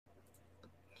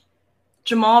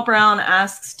Jamal Brown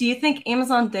asks, do you think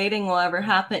Amazon dating will ever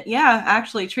happen? Yeah,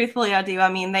 actually, truthfully, I do. I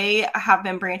mean, they have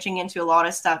been branching into a lot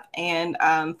of stuff, and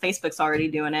Facebook's already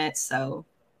doing it. So,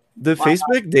 The why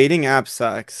Facebook dating app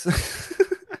sucks.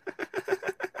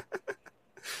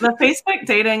 the Facebook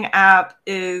dating app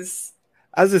is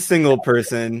As a single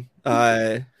person,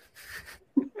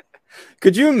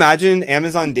 could you imagine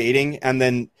Amazon dating and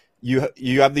then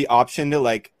you have the option to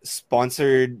like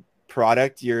sponsored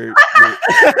product your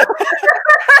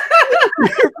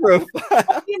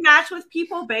profile? you match with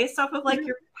people based off of like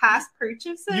your past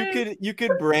purchases. You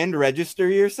could brand register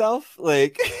yourself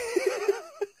like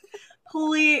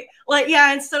Please, like,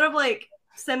 yeah, instead of like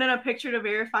sending a picture to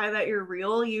verify that you're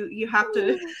real, you have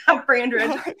to have brand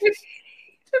registration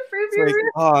to prove it's you're like,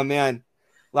 real. oh man,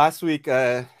 last week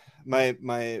my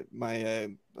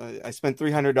I spent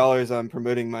 $300 on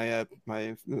promoting my My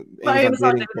Amazon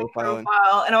Amazon dating dating profile, and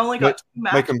profile, and I only my, got 2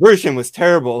 my matches. conversion was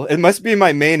terrible. It must be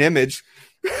my main image.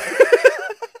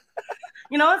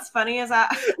 You know what's funny is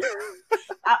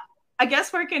I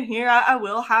guess working here, I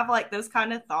will have like those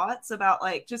kind of thoughts about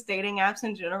like just dating apps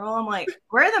in general. I'm like,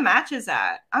 where are the matches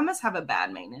at? I must have a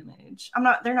bad main image.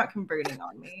 They're not converting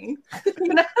on me.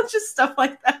 You know, just stuff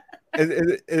like that.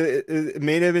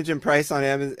 Main image and price on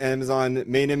Amazon,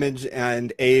 main image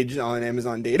and age on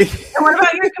Amazon dating. And what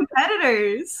about your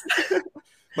competitors?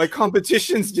 My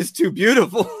competition's just too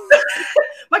beautiful.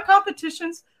 My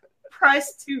competition's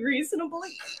priced too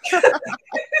reasonably.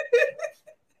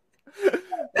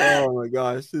 Oh my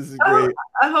gosh, this is great.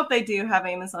 I hope they do have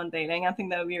Amazon dating. I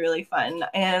think that would be really fun.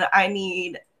 And I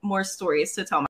need more stories to tell